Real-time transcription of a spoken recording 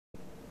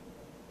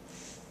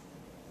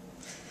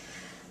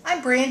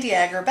I'm Brandy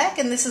Agerbeck,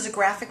 and this is a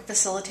graphic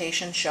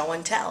facilitation show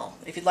and tell.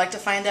 If you'd like to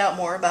find out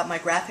more about my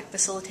graphic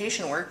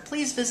facilitation work,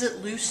 please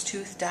visit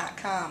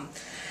loosetooth.com.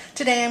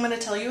 Today I'm going to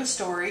tell you a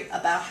story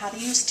about how to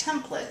use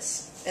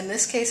templates. In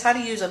this case, how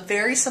to use a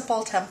very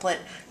simple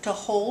template to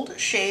hold,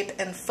 shape,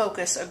 and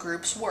focus a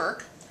group's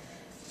work,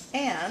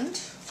 and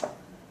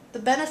the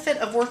benefit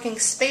of working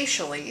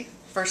spatially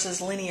versus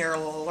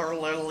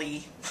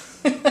linearly.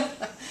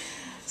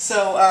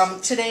 So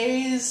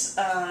today's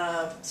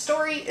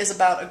story is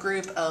about a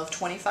group of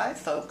 25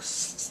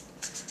 folks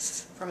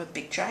from a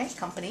big giant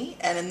company,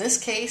 and in this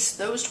case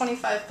those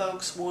 25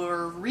 folks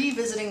were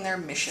revisiting their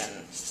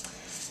mission.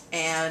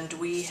 And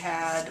we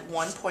had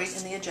one point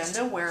in the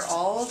agenda where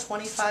all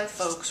 25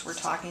 folks were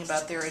talking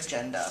about their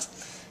agenda,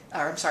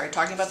 or I'm sorry,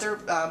 talking about their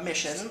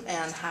mission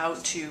and how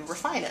to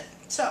refine it.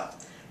 So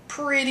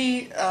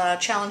pretty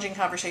challenging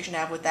conversation to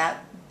have with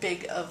that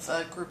big of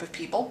a group of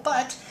people,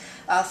 but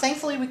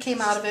thankfully we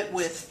came out of it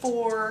with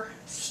 4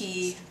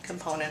 key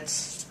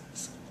components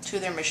to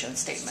their mission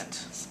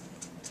statement.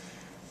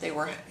 They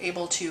were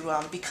able to,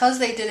 because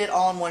they did it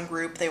all in one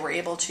group, they were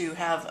able to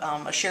have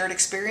a shared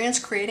experience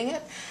creating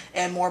it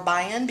and more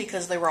buy-in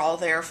because they were all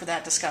there for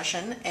that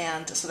discussion,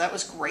 and so that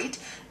was great.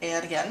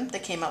 And again, they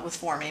came up with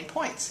 4 main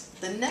points.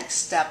 The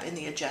next step in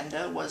the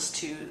agenda was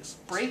to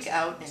break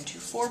out into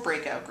 4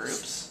 breakout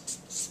groups,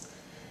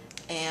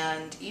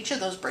 and each of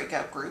those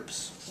breakout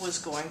groups was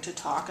going to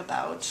talk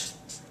about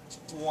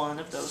one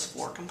of those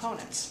 4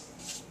 components.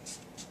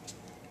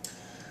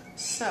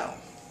 So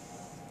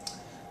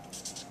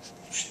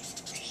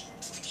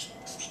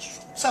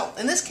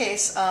in this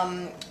case,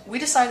 we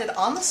decided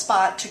on the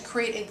spot to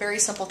create a very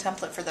simple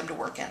template for them to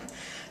work in.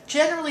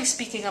 Generally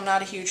speaking, I'm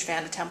not a huge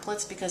fan of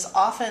templates because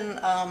often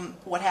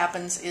what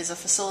happens is a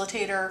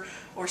facilitator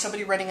or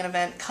somebody running an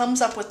event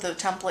comes up with the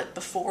template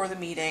before the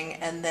meeting,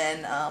 and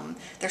then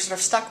they're sort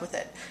of stuck with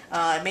it.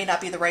 It may not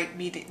be the right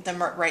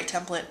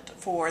template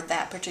for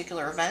that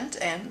particular event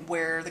and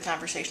where the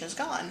conversation is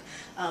gone.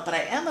 But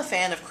I am a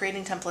fan of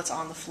creating templates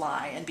on the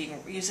fly and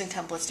using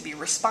templates to be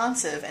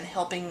responsive and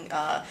helping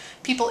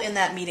people in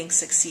that meeting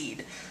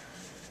succeed.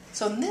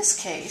 So in this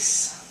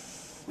case,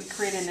 we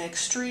created an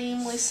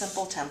extremely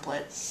simple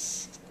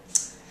template,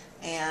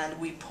 and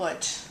we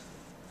put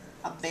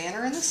a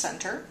banner in the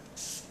center.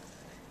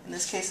 In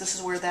this case, this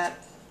is where that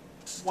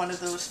one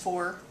of those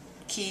 4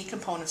 key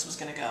components was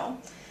going to go.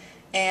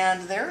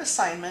 And their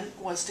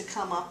assignment was to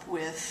come up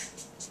with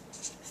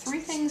 3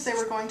 things they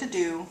were going to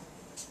do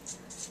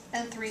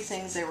and 3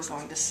 things they were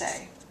going to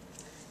say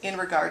in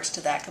regards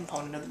to that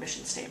component of the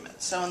mission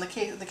statement. So in the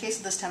case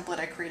of this template,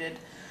 I created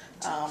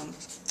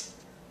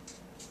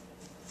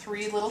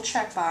 3 little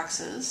check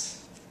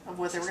boxes of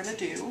what they were going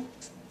to do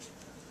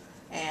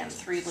and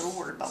 3 little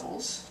word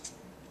bubbles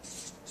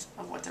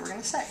of what they were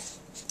going to say.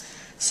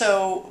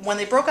 So when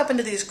they broke up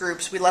into these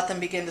groups, we let them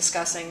begin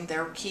discussing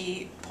their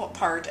key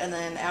part, and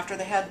then after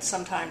they had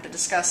some time to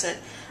discuss it,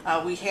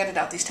 we handed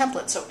out these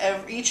templates. So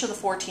each of the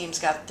 4 teams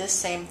got this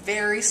same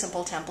very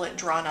simple template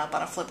drawn up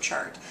on a flip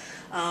chart.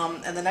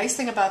 And the nice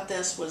thing about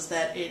this was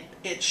that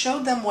it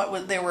showed them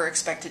what they were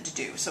expected to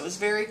do. So it was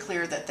very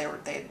clear that they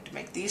had to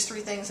make these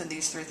 3 things and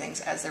these 3 things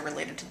as they're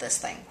related to this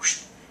thing.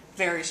 Whoosh,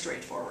 very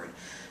straightforward.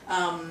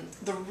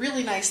 The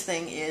really nice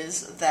thing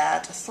is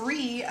that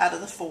 3 out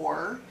of the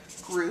 4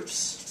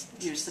 groups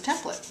used the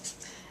template,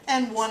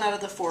 and 1 out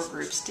of the 4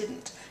 groups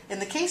didn't. In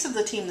the case of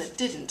the team that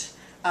didn't,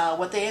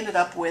 what they ended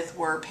up with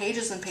were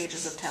pages and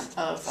pages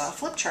of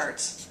flip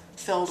charts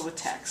filled with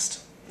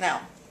text.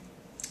 Now,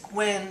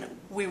 when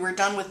we were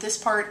done with this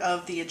part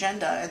of the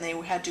agenda and they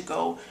had to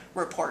go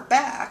report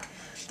back,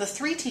 the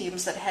 3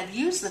 teams that had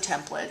used the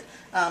template,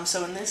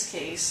 so in this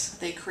case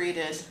they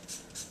created,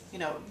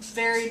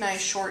 very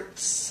nice short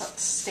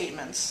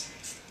statements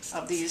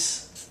of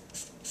these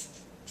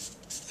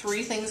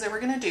 3 things they were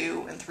going to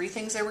do and 3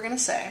 things they were going to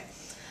say.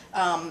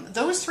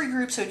 Those 3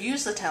 groups who had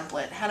used the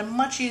template had a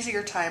much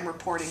easier time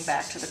reporting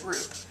back to the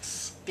group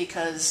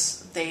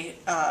because they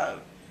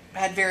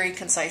had very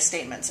concise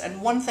statements.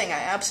 And one thing I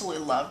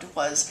absolutely loved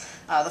was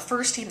the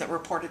first team that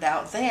reported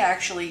out, they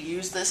actually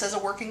used this as a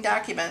working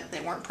document.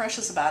 They weren't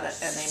precious about it,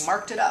 and they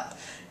marked it up.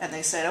 And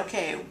they said,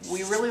 okay,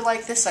 we really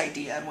like this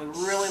idea, and we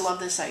really love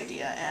this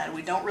idea, and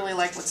we don't really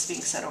like what's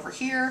being said over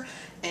here,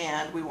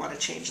 and we want to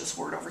change this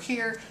word over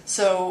here.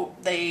 So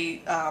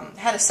they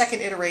had a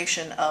second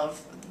iteration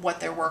of what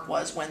their work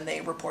was when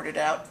they reported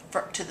out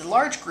to the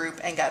large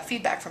group and got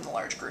feedback from the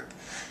large group.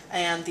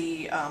 And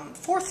the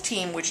 4th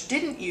team, which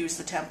didn't use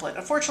the template,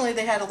 unfortunately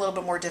they had a little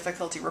bit more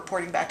difficulty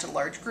reporting back to the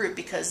large group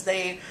because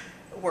they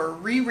were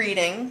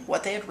rereading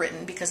what they had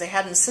written because they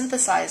hadn't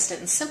synthesized it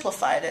and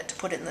simplified it to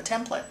put it in the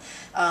template.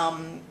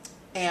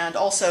 And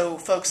also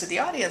folks in the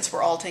audience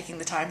were all taking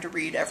the time to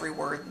read every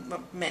word.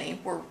 Many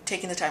were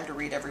taking the time to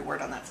read every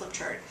word on that flip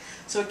chart.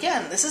 So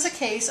again, this is a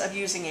case of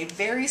using a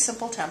very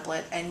simple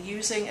template and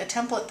using a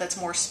template that's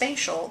more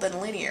spatial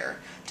than linear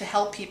to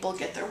help people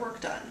get their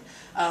work done.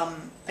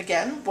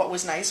 Again, what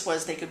was nice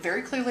was they could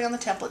very clearly on the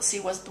template see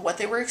what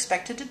they were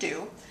expected to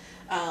do.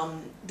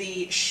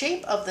 The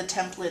shape of the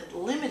template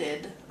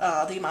limited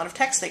the amount of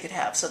text they could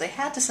have, so they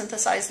had to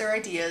synthesize their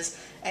ideas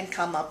and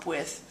come up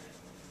with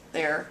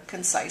their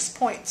concise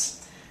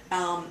points.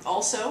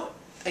 Also,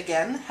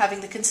 again,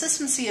 having the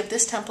consistency of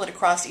this template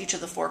across each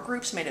of the 4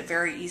 groups made it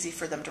very easy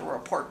for them to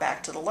report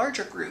back to the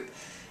larger group.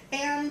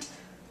 And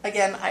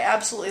again, I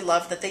absolutely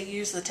love that they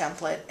used the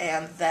template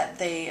and that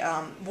they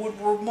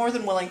were more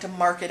than willing to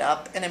mark it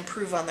up and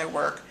improve on their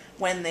work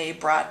when they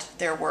brought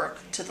their work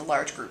to the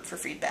large group for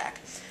feedback.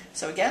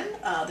 So again,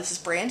 this is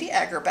Brandy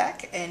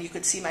Agerbeck, and you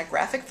could see my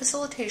graphic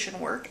facilitation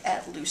work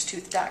at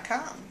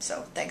loosetooth.com.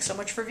 So thanks so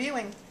much for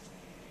viewing.